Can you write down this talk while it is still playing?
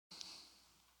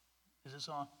this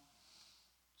on?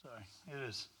 Sorry, it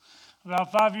is.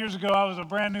 About 5 years ago, I was a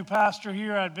brand new pastor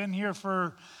here. I'd been here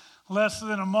for less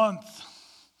than a month.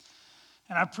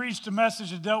 And I preached a message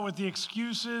that dealt with the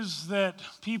excuses that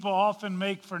people often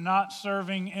make for not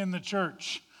serving in the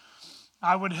church.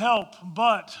 I would help,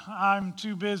 but I'm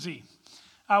too busy.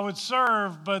 I would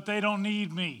serve, but they don't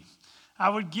need me. I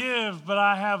would give, but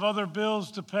I have other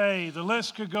bills to pay. The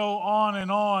list could go on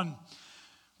and on.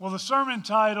 Well, the sermon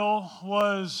title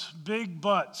was Big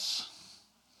Butts.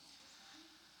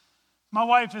 My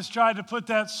wife has tried to put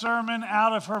that sermon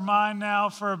out of her mind now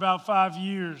for about 5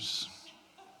 years.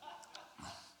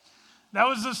 That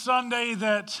was the Sunday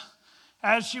that,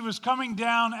 as she was coming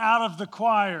down out of the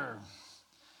choir,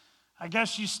 I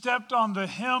guess she stepped on the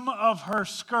hem of her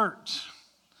skirt,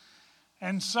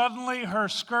 and suddenly her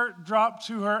skirt dropped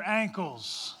to her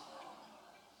ankles.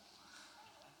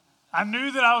 I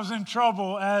knew that I was in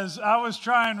trouble as I was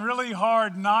trying really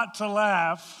hard not to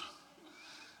laugh,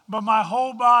 but my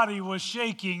whole body was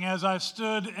shaking as I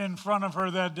stood in front of her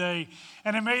that day.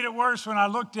 And it made it worse when I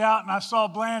looked out and I saw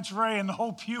Blanche Ray and the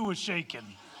whole pew was shaking.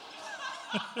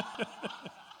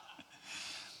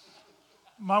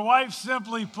 My wife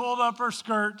simply pulled up her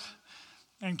skirt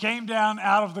and came down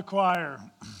out of the choir.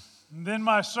 And then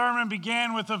my sermon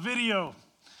began with a video.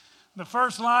 The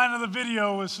first line of the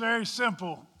video was very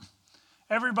simple.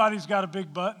 Everybody's got a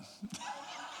big butt.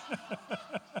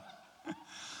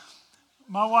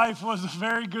 My wife was a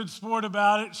very good sport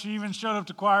about it. She even showed up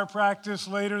to choir practice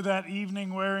later that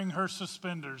evening wearing her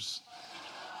suspenders.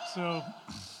 Well,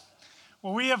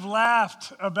 we have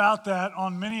laughed about that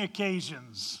on many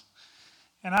occasions.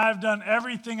 And I've done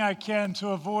everything I can to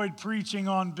avoid preaching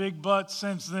on big butts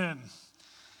since then.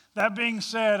 That being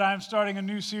said, I'm starting a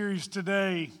new series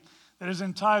today that is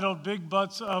entitled Big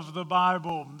Butts of the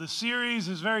Bible. The series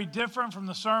is very different from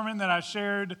the sermon that I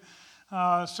shared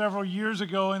several years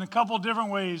ago in a couple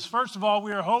different ways. First of all,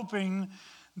 we are hoping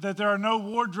that there are no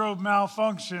wardrobe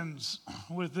malfunctions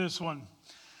with this one.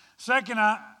 Second,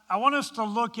 I want us to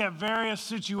look at various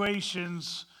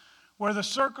situations where the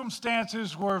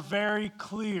circumstances were very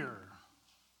clear,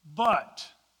 but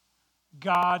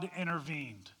God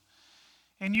intervened.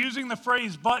 And using the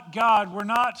phrase, but God, we're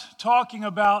not talking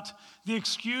about the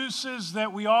excuses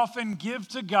that we often give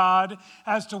to God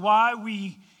as to why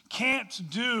we can't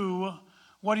do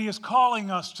what He is calling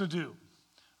us to do.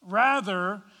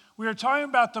 Rather, we are talking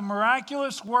about the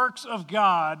miraculous works of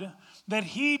God that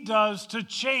He does to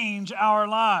change our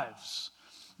lives.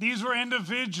 These were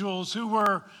individuals who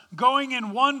were going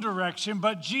in one direction,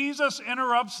 but Jesus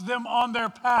interrupts them on their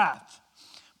path,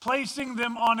 placing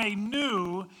them on a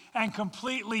new and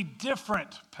completely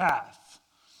different path.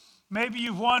 Maybe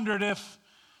you've wondered if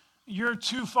you're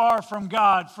too far from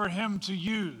God for Him to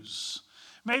use.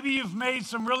 Maybe you've made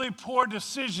some really poor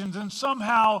decisions and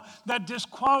somehow that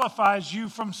disqualifies you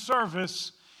from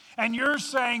service, and you're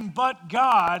saying, but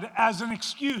God, as an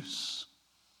excuse.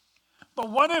 But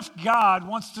what if God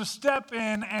wants to step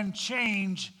in and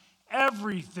change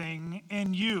everything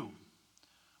in you?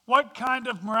 What kind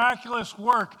of miraculous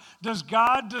work does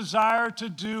God desire to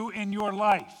do in your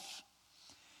life?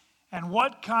 And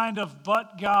what kind of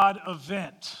but God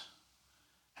event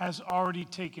has already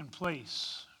taken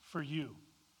place for you?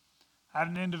 I had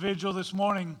an individual this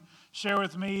morning share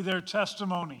with me their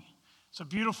testimony. It's a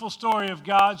beautiful story of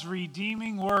God's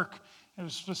redeeming work.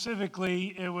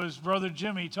 It was Brother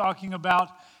Jimmy talking about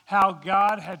how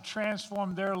God had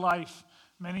transformed their life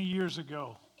many years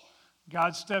ago.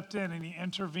 God stepped in and He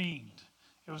intervened.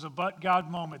 It was a but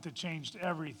God moment that changed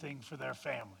everything for their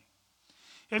family.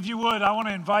 If you would, I want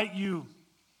to invite you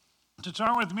to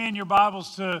turn with me in your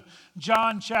Bibles to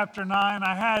John chapter 9.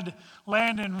 I had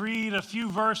Landon read a few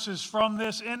verses from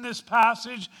this. In this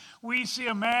passage, we see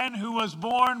a man who was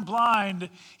born blind.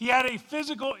 He had a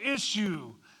physical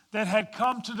issue that had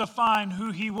come to define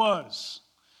who he was.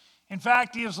 In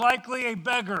fact, he is likely a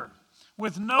beggar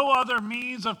with no other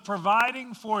means of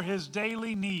providing for his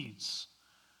daily needs.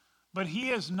 But he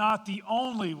is not the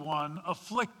only one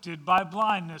afflicted by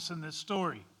blindness in this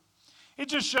story. It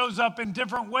just shows up in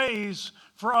different ways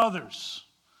for others.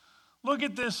 Look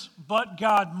at this but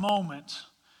God moment,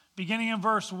 beginning in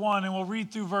verse 1, and we'll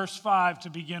read through verse 5 to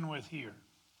begin with here.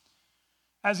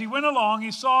 As he went along,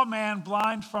 he saw a man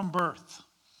blind from birth.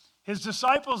 His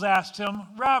disciples asked him,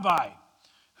 Rabbi,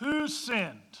 who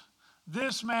sinned,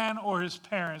 this man or his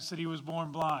parents, that he was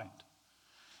born blind?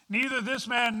 Neither this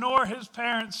man nor his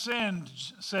parents sinned,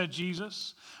 said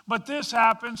Jesus, but this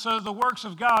happened so that the works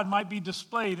of God might be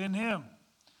displayed in him.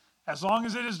 As long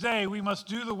as it is day, we must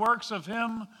do the works of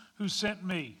Him who sent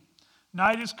me.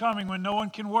 Night is coming when no one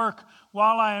can work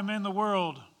while I am in the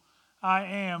world. I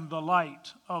am the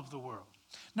light of the world.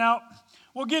 Now,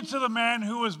 we'll get to the man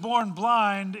who was born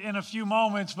blind in a few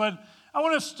moments, but I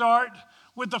want to start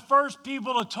with the first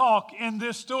people to talk in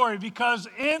this story, because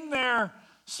in their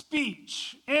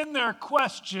speech, in their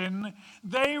question,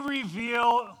 they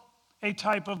reveal a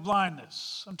type of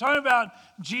blindness. I'm talking about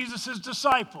Jesus'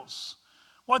 disciples.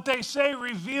 What they say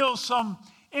reveals some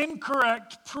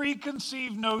incorrect,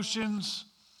 preconceived notions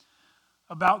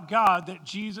about God that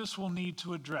Jesus will need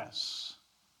to address.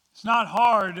 It's not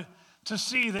hard to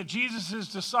see that Jesus'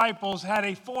 disciples had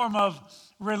a form of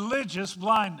religious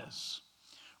blindness.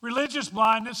 Religious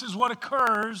blindness is what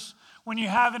occurs when you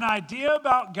have an idea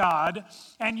about God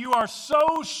and you are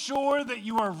so sure that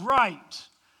you are right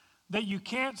that you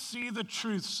can't see the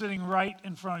truth sitting right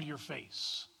in front of your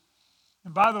face.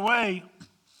 And by the way,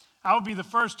 I'll be the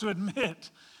first to admit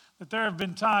that there have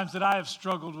been times that I have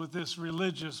struggled with this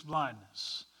religious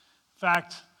blindness. In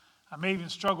fact, I may even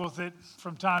struggle with it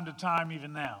from time to time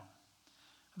even now.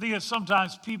 I think that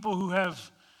sometimes people who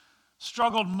have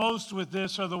struggled most with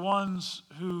this are the ones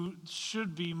who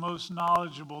should be most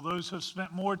knowledgeable, those who have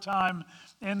spent more time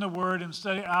in the Word and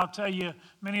study. I'll tell you,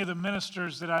 many of the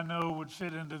ministers that I know would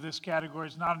fit into this category.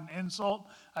 It's not an insult.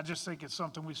 I just think it's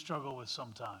something we struggle with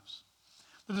sometimes.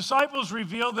 The disciples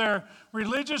reveal their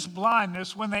religious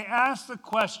blindness when they ask the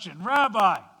question,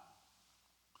 Rabbi,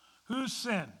 who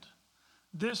sinned,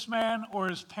 this man or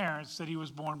his parents, that he was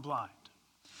born blind?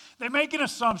 They make an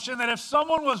assumption that if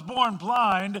someone was born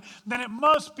blind, then it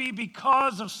must be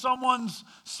because of someone's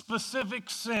specific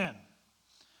sin.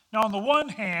 Now, on the one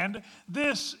hand,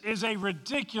 this is a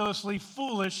ridiculously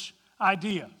foolish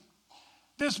idea.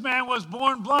 This man was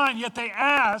born blind, yet they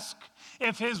ask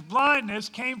if his blindness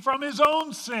came from his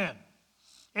own sin.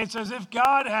 It's as if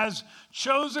God has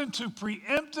chosen to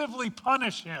preemptively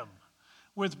punish him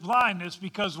with blindness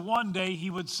because one day he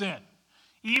would sin.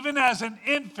 Even as an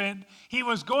infant, he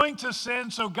was going to sin,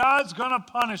 so God's going to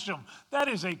punish him. That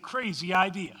is a crazy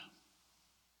idea.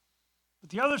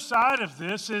 But the other side of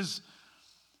this is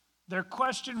their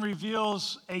question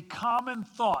reveals a common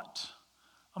thought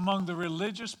among the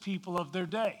religious people of their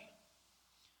day.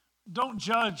 Don't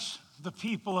judge the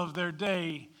people of their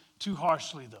day too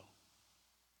harshly, though.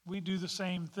 We do the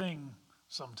same thing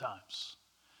sometimes.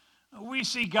 We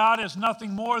see God as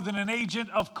nothing more than an agent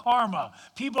of karma,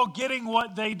 people getting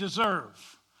what they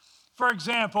deserve. For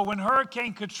example, when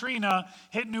Hurricane Katrina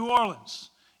hit New Orleans,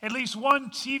 at least one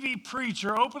TV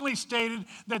preacher openly stated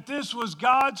that this was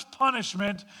God's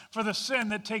punishment for the sin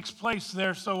that takes place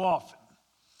there so often.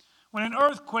 When an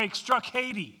earthquake struck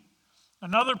Haiti,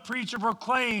 another preacher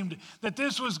proclaimed that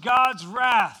this was God's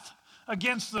wrath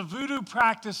against the voodoo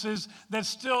practices that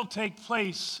still take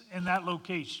place in that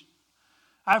location.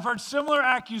 I've heard similar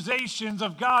accusations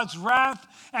of God's wrath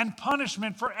and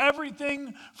punishment for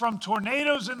everything from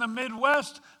tornadoes in the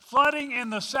Midwest, flooding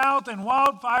in the South, and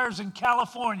wildfires in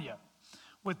California,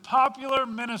 with popular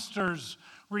ministers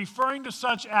referring to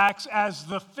such acts as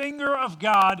the finger of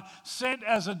God sent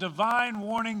as a divine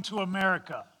warning to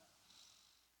America.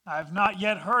 I have not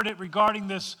yet heard it regarding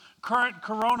this current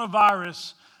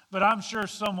coronavirus, but I'm sure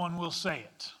someone will say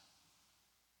it.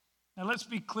 Now let's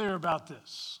be clear about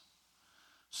this.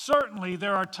 Certainly,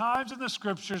 there are times in the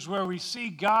scriptures where we see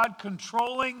God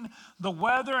controlling the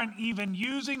weather and even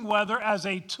using weather as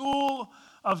a tool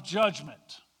of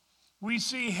judgment. We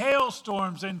see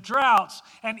hailstorms and droughts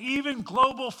and even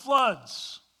global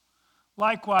floods.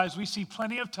 Likewise, we see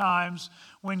plenty of times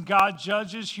when God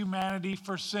judges humanity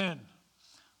for sin.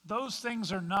 Those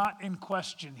things are not in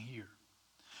question here.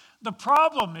 The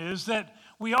problem is that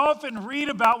we often read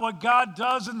about what God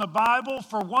does in the Bible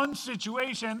for one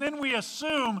situation, and then we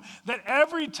assume that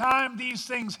every time these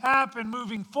things happen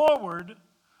moving forward,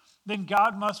 then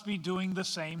God must be doing the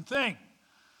same thing.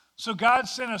 So God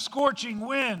sent a scorching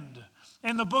wind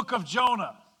in the book of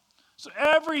Jonah. So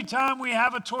every time we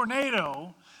have a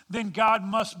tornado, then God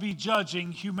must be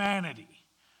judging humanity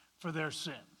for their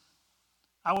sin.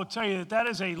 I will tell you that that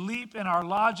is a leap in our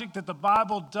logic that the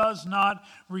Bible does not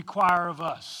require of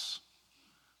us.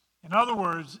 In other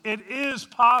words, it is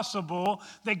possible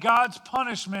that God's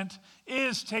punishment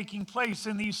is taking place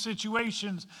in these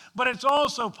situations, but it's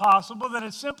also possible that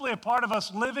it's simply a part of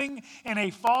us living in a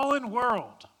fallen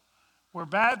world where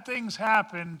bad things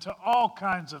happen to all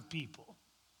kinds of people.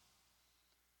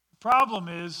 The problem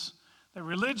is that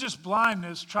religious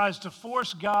blindness tries to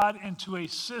force God into a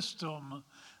system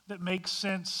that makes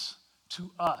sense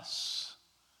to us.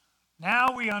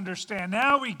 Now we understand.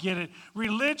 Now we get it.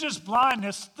 Religious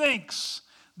blindness thinks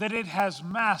that it has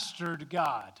mastered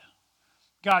God.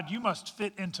 God, you must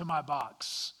fit into my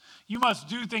box. You must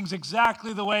do things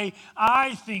exactly the way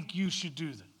I think you should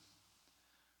do them.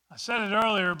 I said it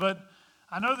earlier, but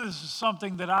I know this is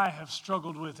something that I have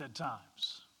struggled with at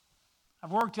times.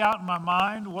 I've worked out in my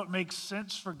mind what makes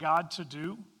sense for God to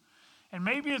do, and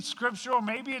maybe it's scriptural,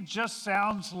 maybe it just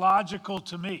sounds logical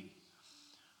to me.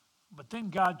 But then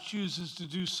God chooses to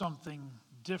do something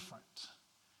different.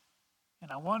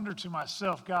 And I wonder to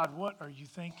myself, God, what are you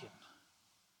thinking?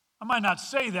 I might not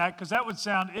say that because that would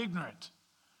sound ignorant,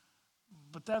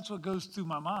 but that's what goes through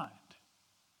my mind.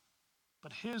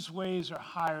 But his ways are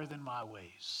higher than my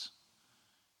ways.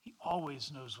 He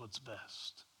always knows what's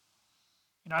best.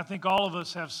 I think all of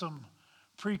us have some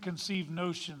preconceived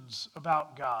notions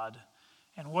about God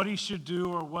and what he should do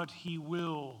or what he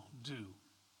will do.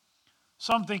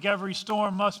 Some think every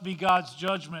storm must be God's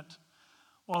judgment,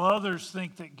 while others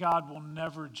think that God will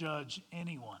never judge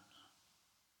anyone.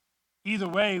 Either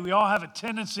way, we all have a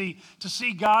tendency to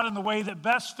see God in the way that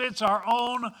best fits our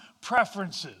own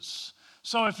preferences.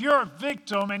 So if you're a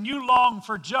victim and you long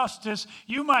for justice,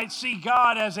 you might see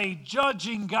God as a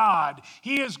judging God.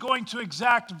 He is going to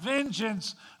exact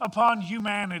vengeance upon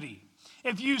humanity.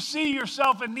 If you see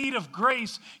yourself in need of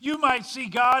grace, you might see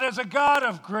God as a God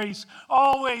of grace,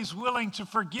 always willing to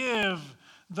forgive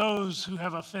those who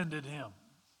have offended him.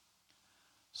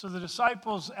 So the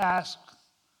disciples asked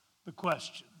the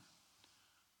question,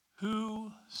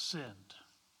 who sinned?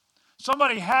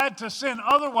 Somebody had to sin,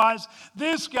 otherwise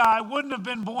this guy wouldn't have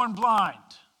been born blind.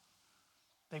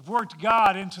 They've worked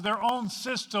God into their own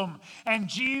system, and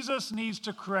Jesus needs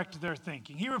to correct their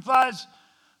thinking. He replies,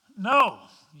 no,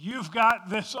 you've got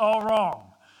this all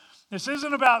wrong. This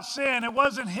isn't about sin. It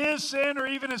wasn't his sin or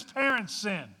even his parents'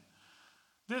 sin.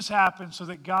 This happened so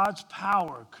that God's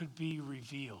power could be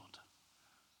revealed.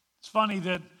 It's funny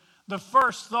that the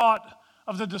first thought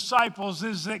of the disciples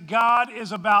is that God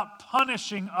is about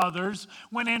punishing others,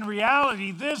 when in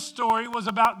reality, this story was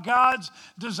about God's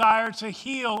desire to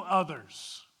heal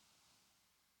others.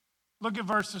 Look at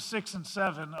verses 6 and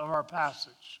 7 of our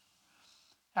passage.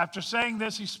 After saying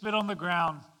this, he spit on the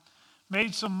ground,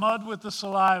 made some mud with the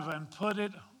saliva, and put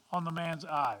it on the man's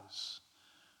eyes.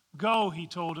 Go, he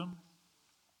told him,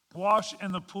 wash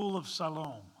in the pool of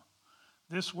Siloam.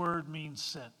 This word means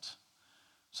sent.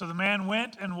 So the man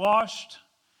went and washed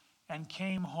and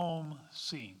came home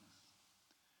seeing.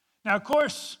 Now, of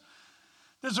course,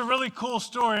 this is a really cool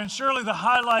story, and surely the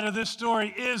highlight of this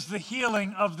story is the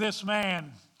healing of this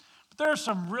man. But there are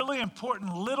some really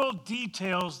important little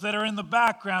details that are in the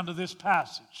background of this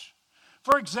passage.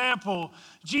 For example,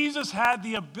 Jesus had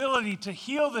the ability to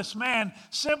heal this man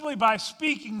simply by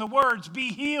speaking the words,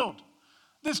 "Be healed."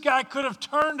 This guy could have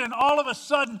turned and all of a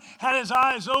sudden had his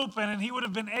eyes open and he would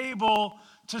have been able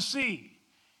to see.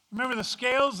 Remember the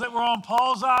scales that were on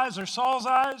Paul's eyes or Saul's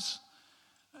eyes?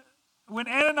 When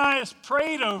Ananias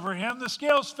prayed over him, the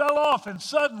scales fell off and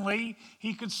suddenly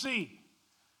he could see.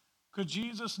 Could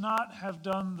Jesus not have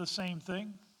done the same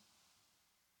thing?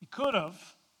 He could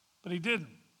have, but he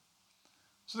didn't.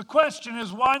 So the question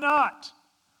is, why not?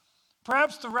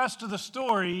 Perhaps the rest of the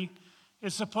story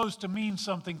is supposed to mean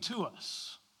something to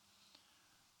us.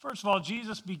 First of all,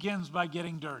 Jesus begins by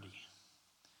getting dirty.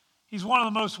 He's one of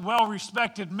the most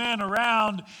well-respected men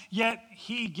around, yet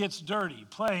he gets dirty,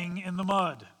 playing in the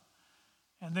mud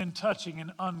and then touching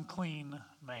an unclean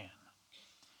man.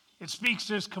 It speaks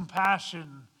to his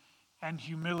compassion and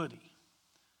humility.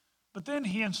 But then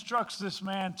he instructs this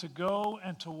man to go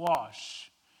and to wash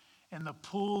in the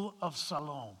pool of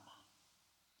Siloam.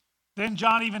 Then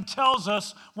John even tells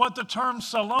us what the term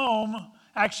Siloam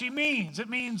actually means. It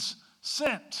means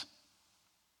sent.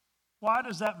 Why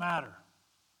does that matter?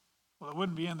 Well, it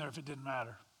wouldn't be in there if it didn't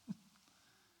matter.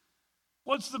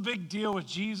 What's the big deal with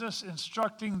Jesus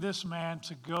instructing this man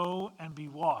to go and be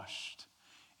washed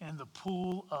in the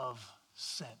pool of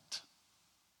sent?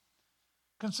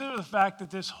 Consider the fact that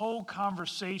this whole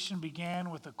conversation began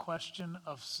with a question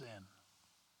of sin.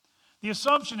 The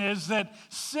assumption is that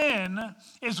sin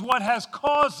is what has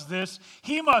caused this.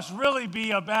 He must really be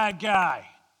a bad guy.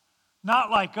 Not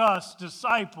like us,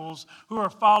 disciples who are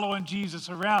following Jesus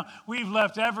around. We've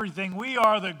left everything. We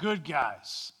are the good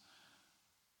guys.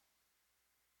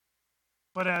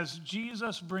 But as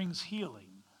Jesus brings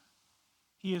healing,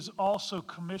 he is also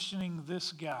commissioning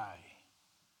this guy,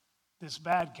 this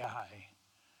bad guy,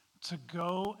 to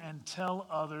go and tell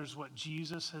others what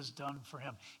Jesus has done for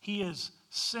him. He is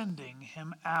sending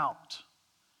him out.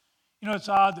 It's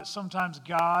odd that sometimes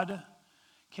God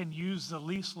can use the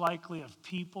least likely of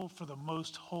people for the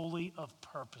most holy of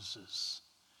purposes.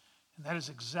 And that is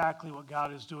exactly what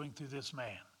God is doing through this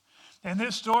man. In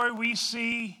this story, we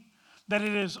see that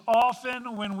it is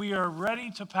often when we are ready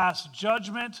to pass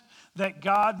judgment that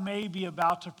God may be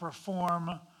about to perform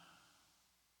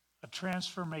a of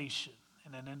transformation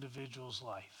in an individual's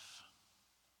life,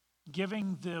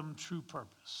 giving them true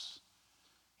purpose.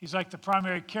 He's like the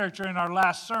primary character in our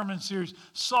last sermon series,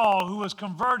 Saul, who was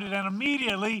converted, and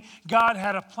immediately God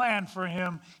had a plan for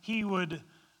him. He would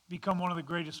become one of the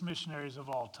greatest missionaries of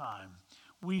all time.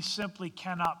 We simply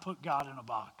cannot put God in a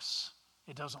box.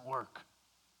 It doesn't work.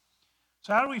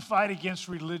 So how do we fight against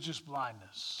religious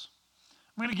blindness?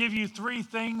 I'm going to give you 3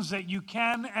 things that you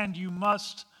can and you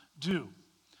must do.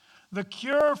 The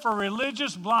cure for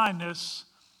religious blindness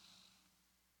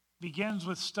begins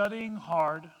with studying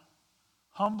hard,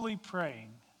 humbly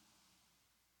praying,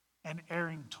 and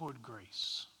erring toward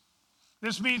grace.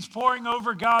 This means poring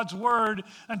over God's word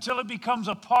until it becomes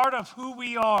a part of who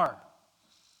we are.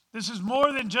 This is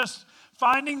more than just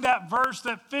finding that verse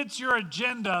that fits your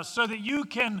agenda so that you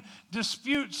can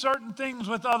dispute certain things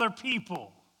with other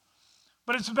people.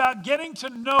 But it's about getting to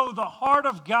know the heart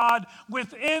of God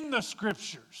within the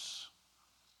Scriptures.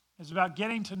 It's about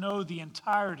getting to know the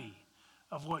entirety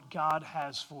of what God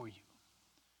has for you.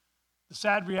 The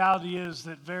sad reality is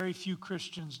that very few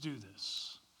Christians do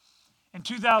this. In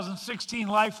 2016,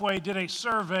 Lifeway did a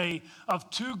survey of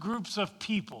 2 groups of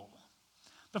people.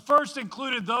 The first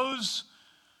included those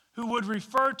who would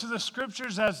refer to the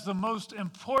Scriptures as the most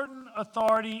important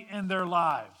authority in their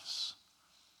lives.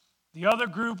 The other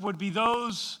group would be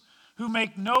those who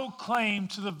make no claim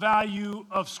to the value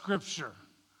of Scripture.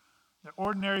 They're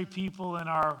ordinary people in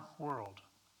our world.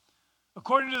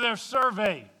 According to their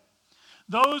survey,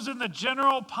 those in the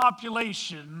general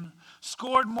population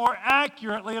scored more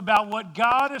accurately about what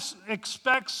God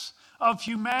expects of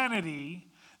humanity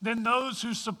than those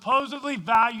who supposedly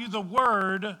value the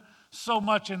Word so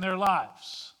much in their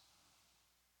lives.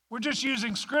 We're just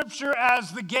using Scripture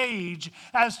as the gauge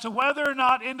as to whether or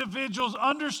not individuals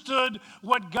understood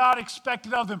what God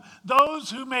expected of them. Those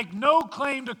who make no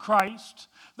claim to Christ,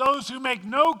 those who make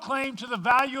no claim to the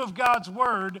value of God's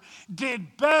Word,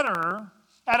 did better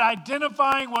at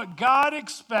identifying what God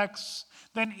expects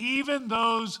than even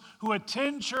those who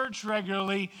attend church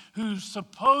regularly, who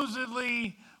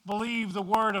supposedly believe the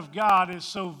Word of God is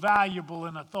so valuable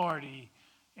an authority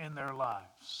in their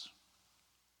lives.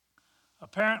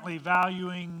 Apparently,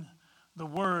 valuing the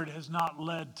Word has not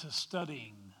led to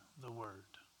studying the Word.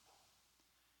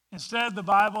 Instead, the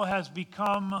Bible has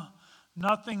become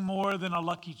nothing more than a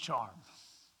lucky charm,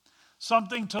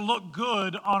 something to look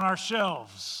good on our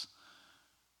shelves.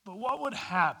 But what would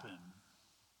happen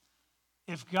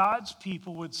if God's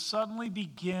people would suddenly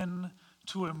begin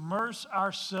to immerse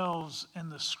ourselves in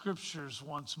the Scriptures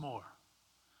once more,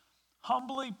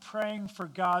 humbly praying for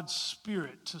God's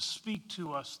Spirit to speak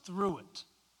to us through it?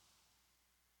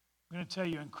 I'm going to tell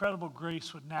you, incredible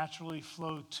grace would naturally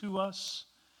flow to us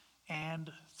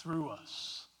and through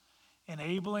us,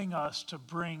 enabling us to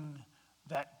bring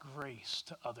that grace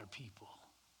to other people.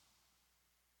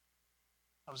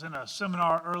 I was in a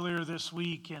seminar earlier this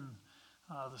week, and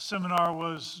the seminar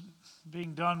was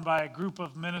being done by a group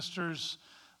of ministers.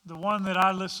 The one that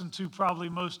I listened to probably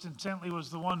most intently was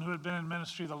the one who had been in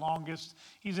ministry the longest.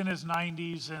 He's in his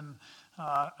 90s, and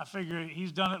I figure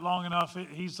he's done it long enough.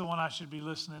 He's the one I should be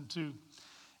listening to.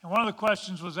 And one of the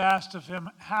questions was asked of him,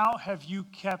 how have you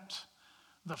kept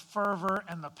the fervor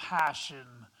and the passion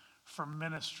for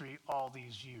ministry all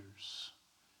these years?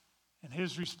 And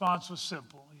his response was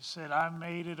simple. He said, I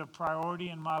made it a priority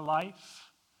in my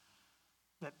life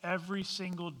that every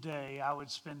single day I would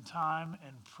spend time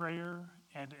in prayer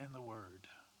and in the Word.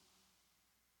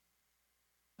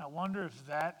 I wonder if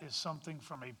that is something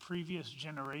from a previous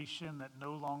generation that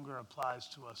no longer applies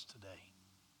to us today.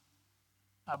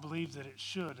 I believe that it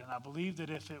should, and I believe that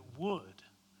if it would,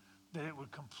 that it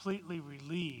would completely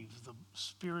relieve the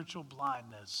spiritual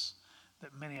blindness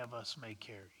that many of us may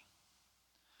carry.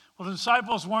 Well, the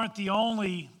disciples weren't the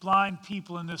only blind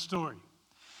people in this story.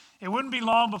 It wouldn't be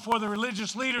long before the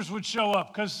religious leaders would show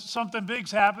up because something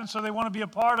big's happened, so they want to be a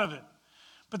part of it.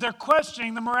 But they're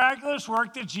questioning the miraculous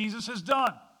work that Jesus has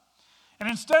done. And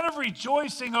instead of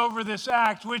rejoicing over this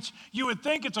act, which you would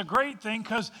think it's a great thing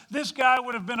because this guy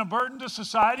would have been a burden to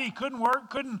society. He couldn't work,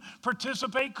 couldn't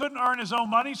participate, couldn't earn his own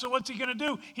money. So what's he going to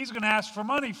do? He's going to ask for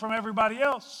money from everybody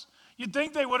else. You'd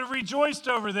think they would have rejoiced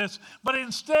over this. But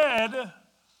instead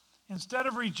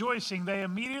of rejoicing, they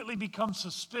immediately become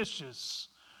suspicious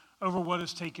over what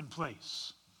has taken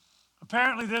place.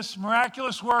 Apparently, this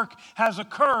miraculous work has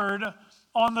occurred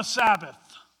on the Sabbath.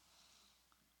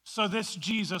 So this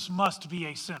Jesus must be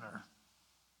a sinner.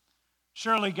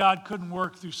 Surely God couldn't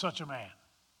work through such a man.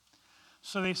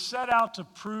 So they set out to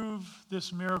prove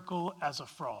this miracle as a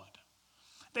fraud.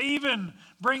 They even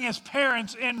bring his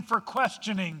parents in for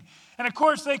questioning. And of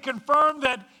course, they confirm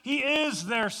that he is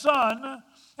their son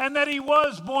and that he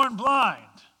was born blind.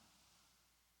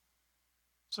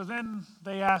 So then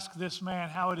they ask this man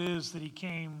how it is that he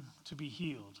came to be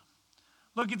healed.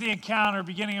 Look at the encounter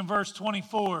beginning in verse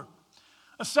 24.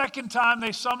 A second time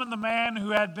they summoned the man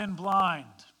who had been blind.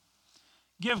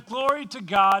 Give glory to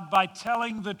God by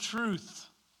telling the truth,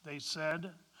 they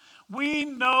said. We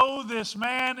know this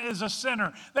man is a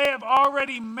sinner. They have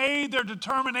already made their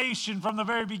determination from the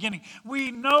very beginning.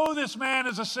 We know this man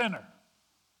is a sinner.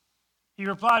 He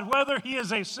replied, whether he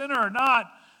is a sinner or not,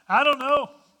 I don't know.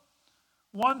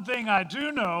 One thing I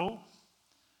do know,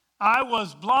 I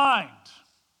was blind,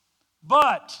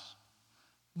 but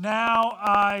now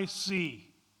I see.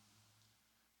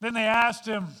 Then they asked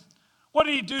him, what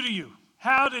did he do to you?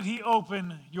 How did he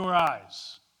open your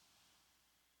eyes?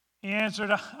 He answered,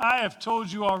 I have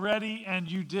told you already,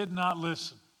 and you did not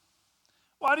listen.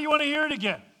 Why do you want to hear it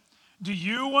again? Do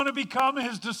you want to become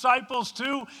his disciples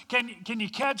too? Can you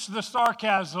catch the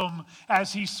sarcasm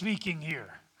as he's speaking here?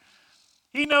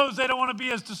 He knows they don't want to be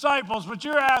his disciples, but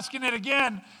you're asking it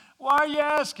again. Why are you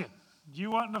asking? You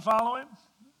wanting to follow him?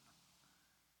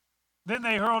 Then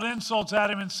they hurled insults at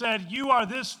him and said, you are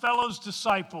this fellow's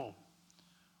disciple.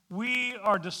 We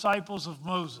are disciples of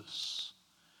Moses.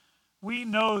 We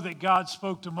know that God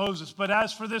spoke to Moses, but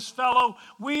as for this fellow,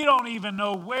 we don't even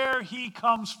know where he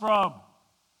comes from.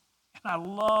 And I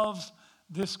love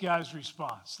this guy's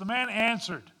response. The man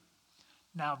answered,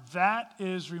 now that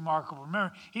is remarkable.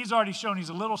 Remember, he's already shown he's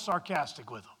a little sarcastic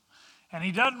with them. And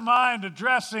he doesn't mind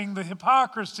addressing the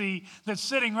hypocrisy that's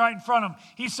sitting right in front of him.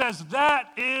 He says, that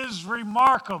is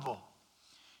remarkable.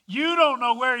 You don't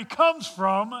know where he comes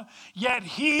from, yet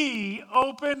he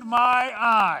opened my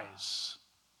eyes.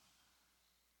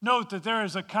 Note that there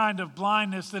is a kind of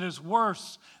blindness that is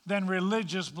worse than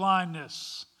religious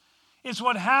blindness. It's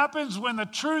what happens when the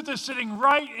truth is sitting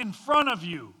right in front of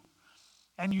you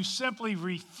and you simply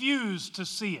refuse to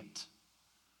see it.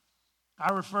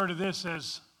 I refer to this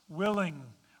as willing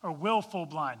or willful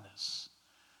blindness.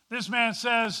 This man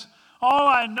says, all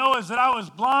I know is that I was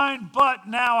blind, but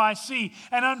now I see.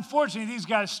 And unfortunately, these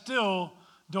guys still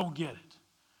don't get it.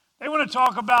 They want to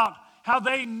talk about how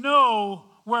they know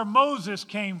where Moses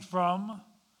came from,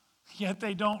 yet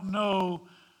they don't know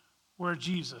where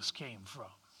Jesus came from.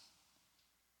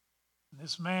 And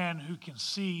this man who can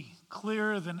see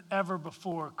clearer than ever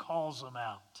before calls them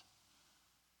out.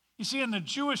 You see, in the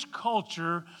Jewish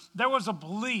culture, there was a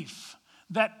belief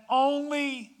that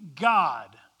only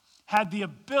God had the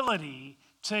ability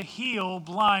to heal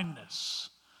blindness.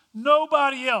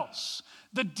 Nobody else.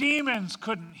 The demons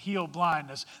couldn't heal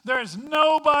blindness. There is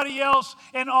nobody else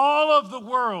in all of the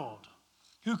world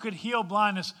who could heal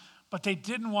blindness, but they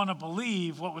didn't want to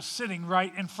believe what was sitting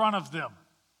right in front of them.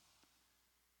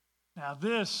 Now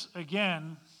this,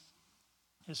 again,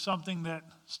 is something that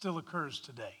still occurs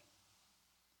today.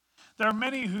 There are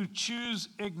many who choose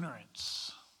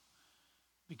ignorance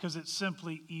because it's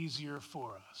simply easier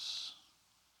for us.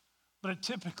 But it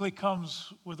typically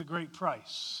comes with a great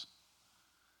price.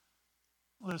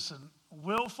 Listen,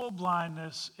 willful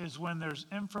blindness is when there's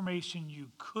information you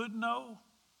could know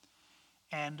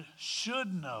and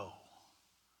should know,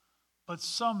 but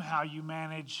somehow you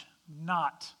manage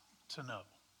not to know.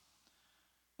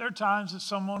 There are times that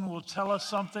someone will tell us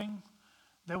something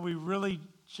that we really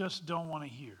just don't want to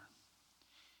hear.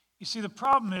 You see, the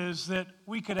problem is that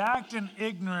we could act in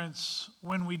ignorance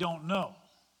when we don't know.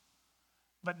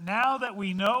 But now that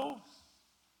we know,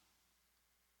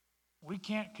 we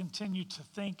can't continue to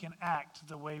think and act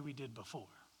the way we did before.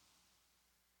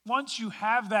 Once you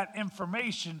have that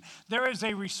information, there is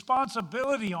a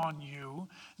responsibility on you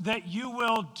that you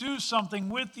will do something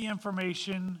with the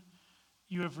information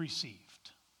you have received.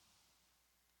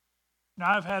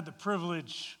 Now, I've had the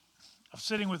privilege of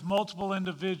sitting with multiple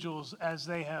individuals as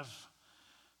they have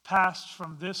passed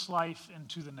from this life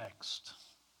into the next.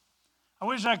 I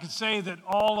wish I could say that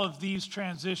all of these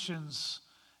transitions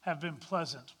have been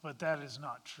pleasant, but that is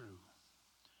not true.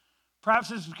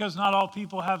 Perhaps it's because not all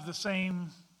people have the same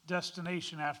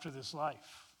destination after this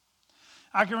life.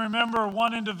 I can remember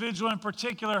one individual in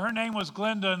particular. Her name was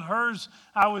Glenda, and hers,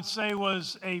 I would say,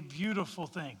 was a beautiful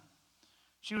thing.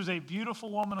 She was a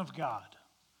beautiful woman of God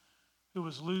who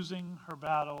was losing her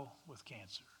battle with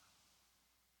cancer.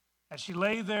 As she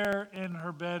lay there in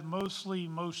her bed, mostly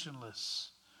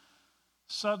motionless,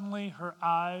 suddenly her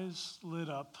eyes lit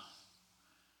up.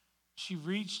 She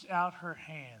reached out her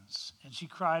hands and she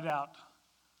cried out,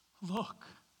 "Look,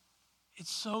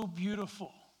 it's so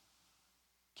beautiful.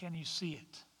 Can you see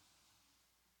it?"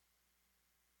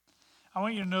 I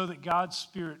want you to know that God's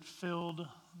Spirit filled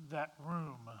that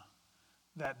room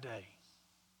that day.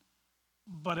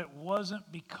 But it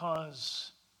wasn't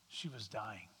because she was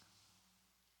dying.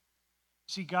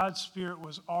 See, God's Spirit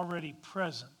was already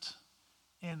present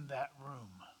in that room.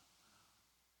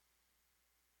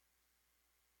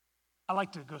 I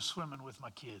like to go swimming with my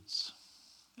kids.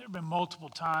 There have been multiple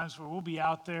times where we'll be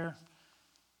out there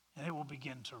and it will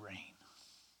begin to rain.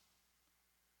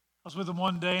 I was with them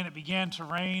one day and it began to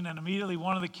rain, and immediately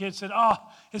one of the kids said, "Oh,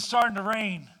 it's starting to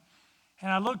rain."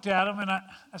 And I looked at him and I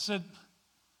said,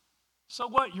 "So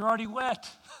what? You're already wet."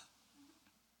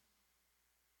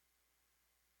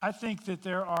 I think that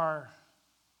there are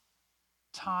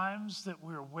times that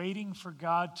we're waiting for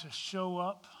God to show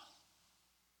up,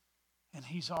 and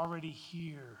He's already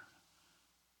here,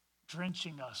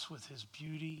 drenching us with His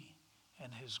beauty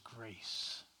and His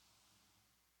grace.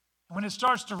 And when it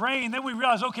starts to rain, then we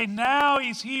realize, okay, now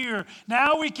He's here.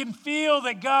 Now we can feel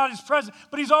that God is present.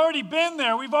 But He's already been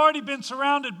there. We've already been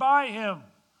surrounded by Him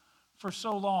for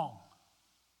so long.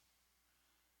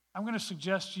 I'm going to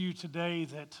suggest to you today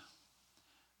that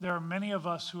there are many of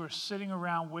us who are sitting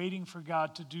around waiting for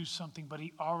God to do something, but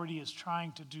He already is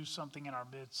trying to do something in our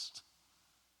midst.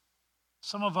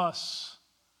 Some of us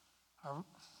are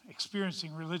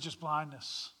experiencing religious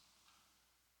blindness.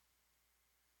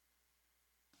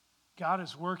 God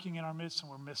is working in our midst and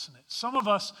we're missing it. Some of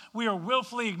us, we are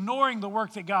willfully ignoring the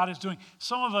work that God is doing.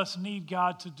 Some of us need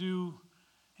God to do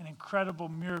an incredible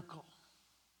miracle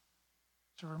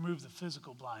to remove the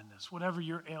physical blindness, whatever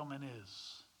your ailment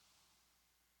is.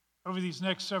 Over these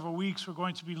next several weeks, we're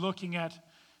going to be looking at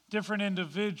different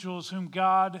individuals whom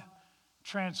God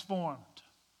transformed.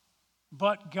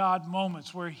 But God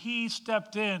moments where He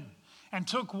stepped in and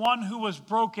took one who was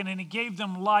broken and He gave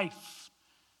them life.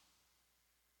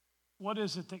 What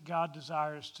is it that God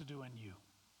desires to do in you?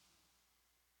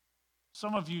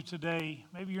 Some of you today,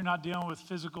 maybe you're not dealing with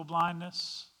physical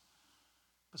blindness,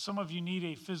 but some of you need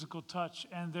a physical touch,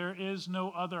 and there is no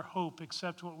other hope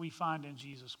except what we find in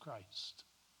Jesus Christ.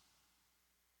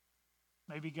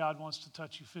 Maybe God wants to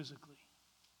touch you physically.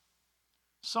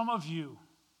 Some of you,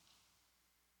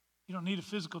 you don't need a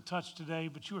physical touch today,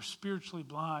 but you are spiritually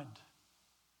blind.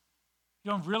 You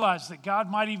don't realize that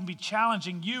God might even be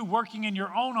challenging you, working in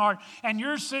your own heart, and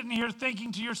you're sitting here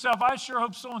thinking to yourself, "I sure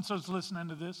hope so-and-so's listening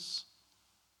to this."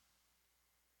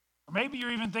 Or maybe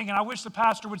you're even thinking, "I wish the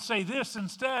pastor would say this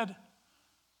instead."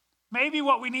 Maybe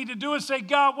what we need to do is say,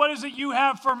 "God, what is it you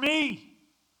have for me?"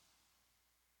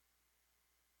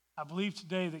 I believe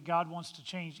today that God wants to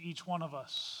change each one of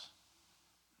us.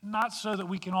 Not so that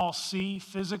we can all see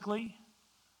physically,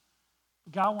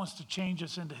 but God wants to change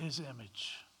us into His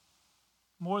image.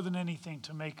 More than anything,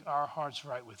 to make our hearts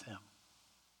right with Him.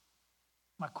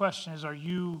 My question is, are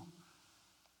you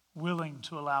willing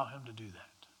to allow Him to do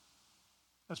that?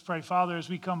 Let's pray. Father, as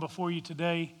we come before you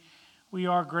today, we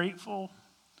are grateful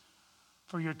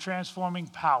for your transforming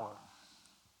power.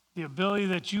 The ability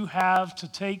that you have to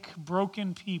take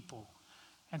broken people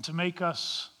and to make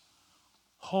us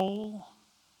whole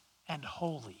and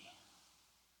holy.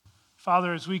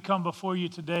 Father, as we come before you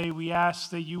today, we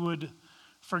ask that you would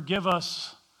forgive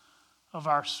us of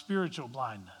our spiritual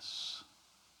blindness.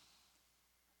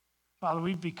 Father,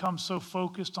 we've become so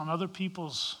focused on other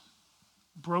people's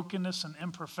brokenness and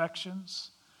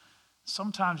imperfections.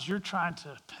 Sometimes you're trying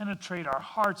to penetrate our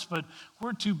hearts, but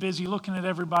we're too busy looking at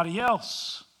everybody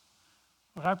else.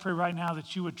 But I pray right now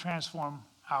that you would transform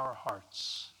our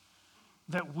hearts,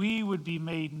 that we would be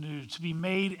made new, to be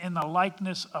made in the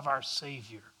likeness of our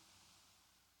Savior.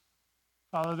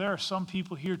 Father, there are some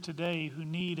people here today who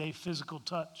need a physical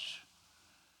touch.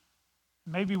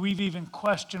 Maybe we've even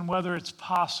questioned whether it's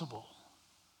possible.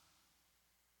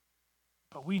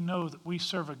 But we know that we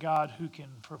serve a God who can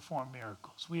perform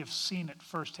miracles. We have seen it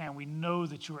firsthand. We know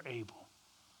that you are able.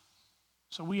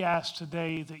 So we ask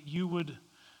today that you would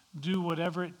do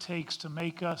whatever it takes to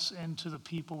make us into the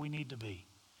people we need to be.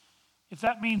 If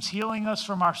that means healing us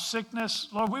from our sickness,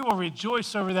 Lord, we will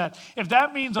rejoice over that. If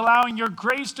that means allowing your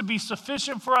grace to be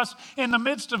sufficient for us in the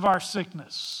midst of our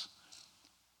sickness,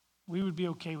 we would be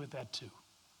okay with that too.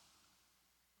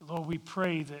 Lord, we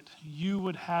pray that you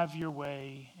would have your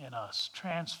way in us,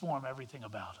 transform everything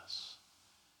about us.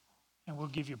 And we'll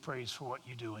give you praise for what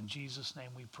you do. In Jesus'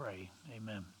 name we pray.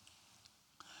 Amen.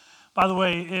 By the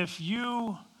way, if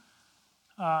you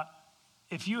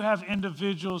have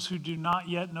individuals who do not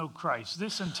yet know Christ,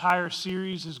 this entire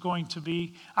series is going to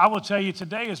be, I will tell you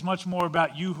today, is much more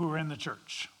about you who are in the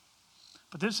church.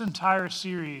 But this entire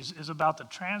series is about the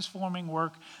transforming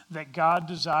work that God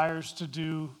desires to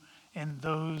do in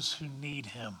those who need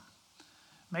him.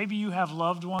 Maybe you have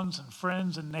loved ones and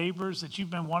friends and neighbors that you've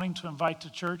been wanting to invite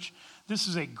to church. This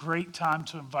is a great time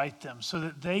to invite them so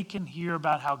that they can hear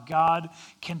about how God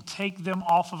can take them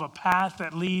off of a path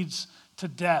that leads to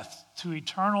death, to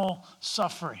eternal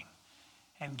suffering,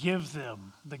 and give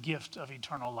them the gift of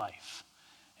eternal life.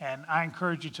 And I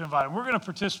encourage you to invite them. We're going to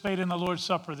participate in the Lord's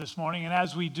Supper this morning. And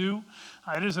as we do,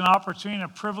 it is an opportunity and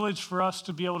a privilege for us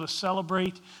to be able to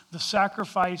celebrate the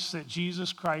sacrifice that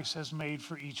Jesus Christ has made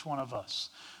for each one of us.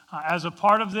 As a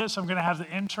part of this, I'm going to have the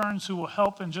interns who will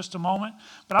help in just a moment.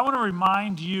 But I want to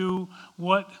remind you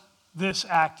what this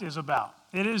act is about.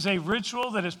 It is a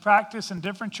ritual that is practiced in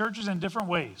different churches in different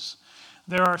ways.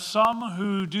 There are some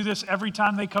who do this every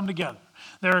time they come together.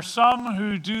 There are some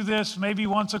who do this maybe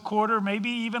once a quarter, maybe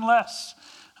even less.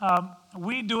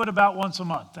 We do it about once a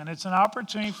month, and it's an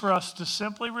opportunity for us to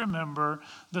simply remember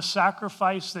the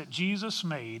sacrifice that Jesus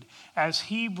made as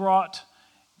he brought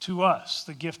to us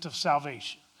the gift of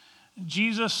salvation.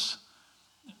 Jesus,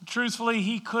 truthfully,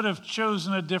 he could have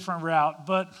chosen a different route,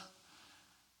 but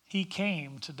he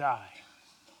came to die.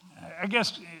 I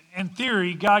guess in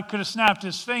theory, God could have snapped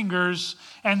his fingers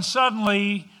and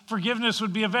suddenly forgiveness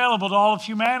would be available to all of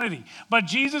humanity. But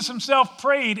Jesus himself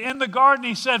prayed in the garden.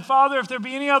 He said, Father, if there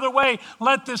be any other way,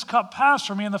 let this cup pass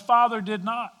from me. And the Father did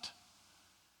not.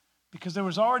 Because there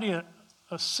was already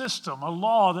a system, a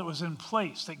law that was in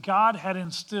place that God had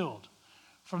instilled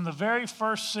from the very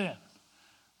first sin.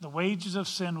 The wages of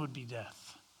sin would be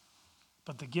death.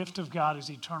 But the gift of God is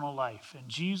eternal life. And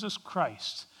Jesus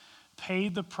Christ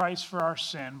paid the price for our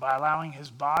sin by allowing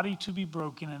his body to be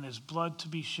broken and his blood to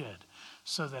be shed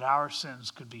so that our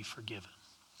sins could be forgiven.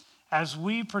 As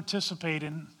we participate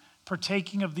in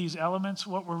partaking of these elements,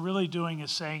 what we're really doing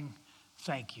is saying,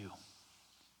 thank you.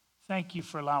 Thank you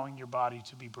for allowing your body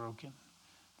to be broken.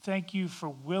 Thank you for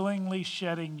willingly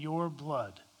shedding your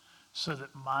blood so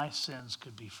that my sins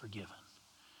could be forgiven.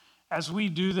 As we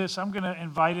do this, I'm going to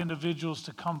invite individuals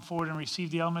to come forward and receive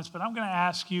the elements, but I'm going to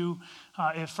ask you,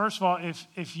 first of all,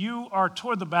 if you are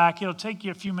toward the back, it'll take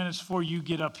you a few minutes before you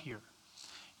get up here.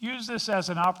 Use this as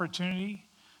an opportunity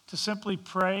to simply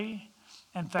pray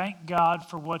and thank God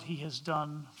for what he has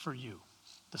done for you,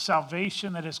 the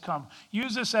salvation that has come.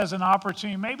 Use this as an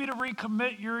opportunity maybe to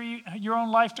recommit your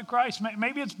own life to Christ.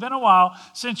 Maybe it's been a while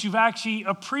since you've actually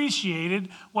appreciated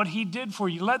what he did for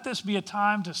you. Let this be a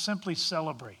time to simply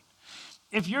celebrate.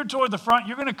 If you're toward the front,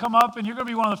 you're going to come up and you're going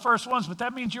to be one of the first ones, but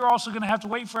that means you're also going to have to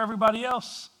wait for everybody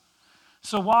else.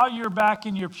 So while you're back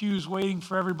in your pews waiting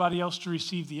for everybody else to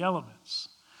receive the elements,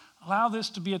 allow this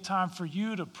to be a time for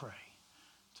you to pray,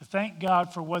 to thank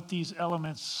God for what these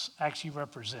elements actually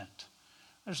represent.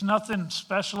 There's nothing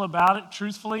special about it.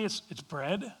 Truthfully, it's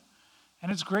bread and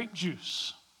it's grape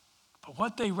juice. But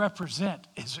what they represent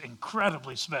is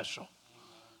incredibly special.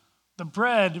 The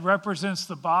bread represents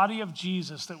the body of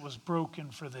Jesus that was broken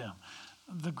for them.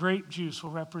 The grape juice will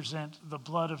represent the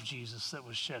blood of Jesus that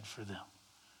was shed for them.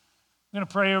 I'm going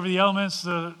to pray over the elements.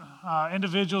 The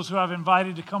individuals who I've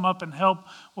invited to come up and help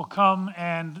will come,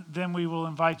 and then we will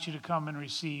invite you to come and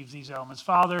receive these elements.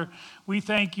 Father, we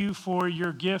thank you for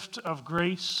your gift of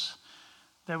grace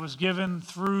that was given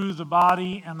through the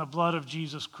body and the blood of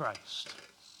Jesus Christ.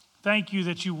 Thank you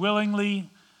that you willingly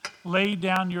laid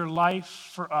down your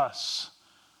life for us,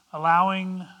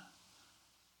 allowing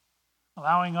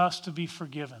us to be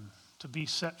forgiven, to be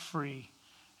set free,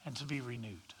 and to be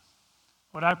renewed.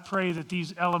 Lord, I pray that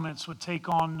these elements would take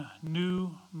on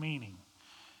new meaning,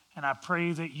 and I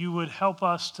pray that you would help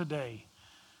us today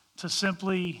to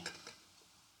simply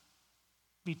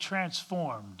be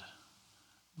transformed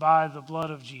by the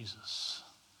blood of Jesus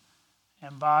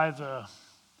and by the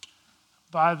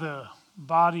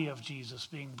body of Jesus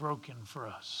being broken for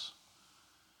us.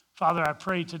 Father, I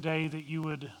pray today that you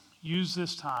would use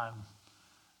this time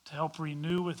to help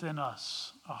renew within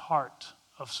us a heart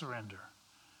of surrender.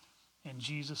 In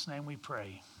Jesus' name we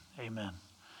pray. Amen.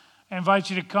 I invite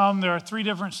you to come. There are 3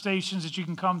 different stations that you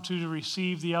can come to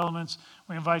receive the elements.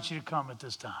 We invite you to come at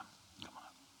this time. Come on.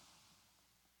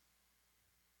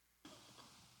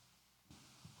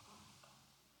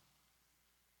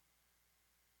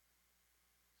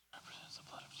 Represents the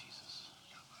blood of Jesus.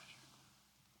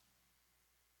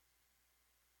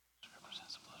 It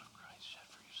represents the blood of Christ shed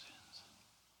for your sins.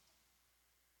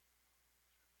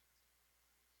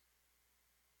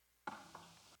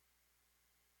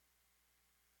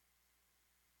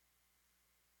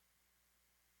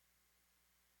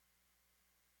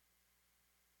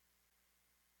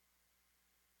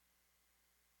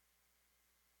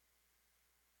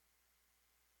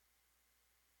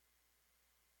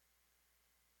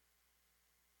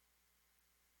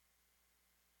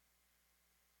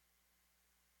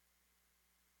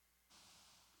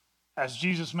 As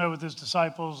Jesus met with his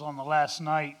disciples on the last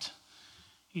night,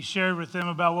 he shared with them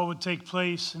about what would take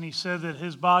place, and he said that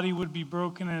his body would be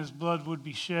broken and his blood would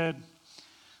be shed.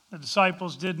 The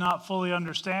disciples did not fully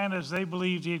understand, as they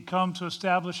believed he had come to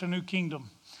establish a new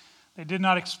kingdom. They did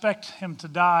not expect him to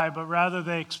die, but rather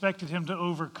they expected him to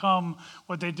overcome.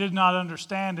 What they did not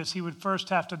understand is he would first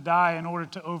have to die in order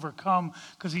to overcome,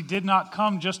 because he did not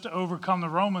come just to overcome the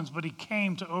Romans, but he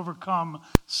came to overcome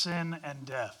sin and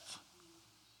death.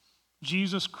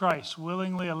 Jesus Christ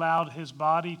willingly allowed his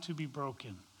body to be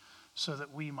broken so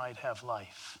that we might have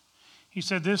life. He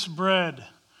said, "This bread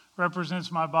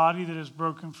represents my body that is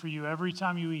broken for you. Every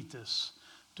time you eat this,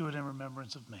 do it in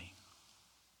remembrance of me."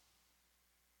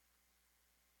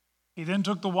 He then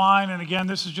took the wine, and again,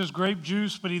 this is just grape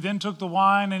juice, but he then took the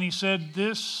wine and he said,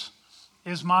 "This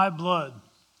is my blood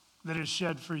that is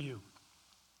shed for you."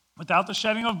 Without the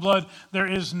shedding of blood, there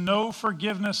is no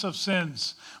forgiveness of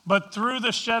sins. But through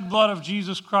the shed blood of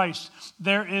Jesus Christ,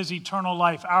 there is eternal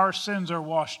life. Our sins are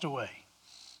washed away.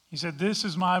 He said, "This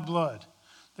is my blood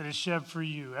that is shed for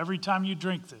you. Every time you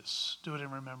drink this, do it in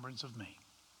remembrance of me."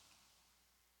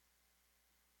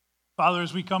 Father,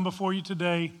 as we come before you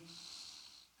today,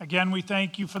 again, we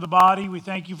thank you for the body. We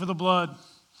thank you for the blood.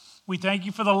 We thank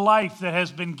you for the life that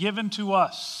has been given to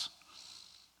us.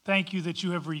 Thank you that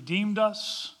you have redeemed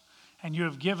us and you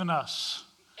have given us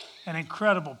an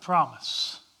incredible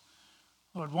promise.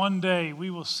 Lord, one day we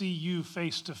will see you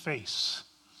face to face.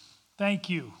 Thank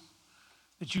you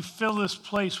that you fill this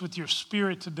place with your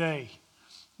Spirit today.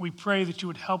 We pray that you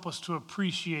would help us to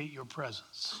appreciate your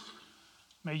presence.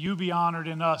 May you be honored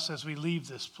in us as we leave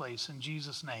this place. In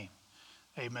Jesus' name,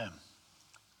 amen.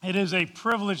 It is a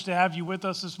privilege to have you with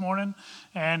us this morning,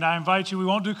 and I invite you. We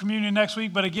won't do communion next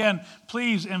week, but again,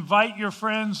 please invite your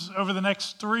friends over the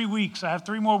next 3 weeks. I have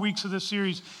 3 more weeks of this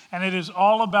series, and it is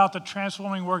all about the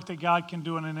transforming work that God can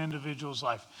do in an individual's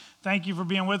life. Thank you for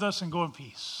being with us, and go in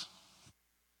peace.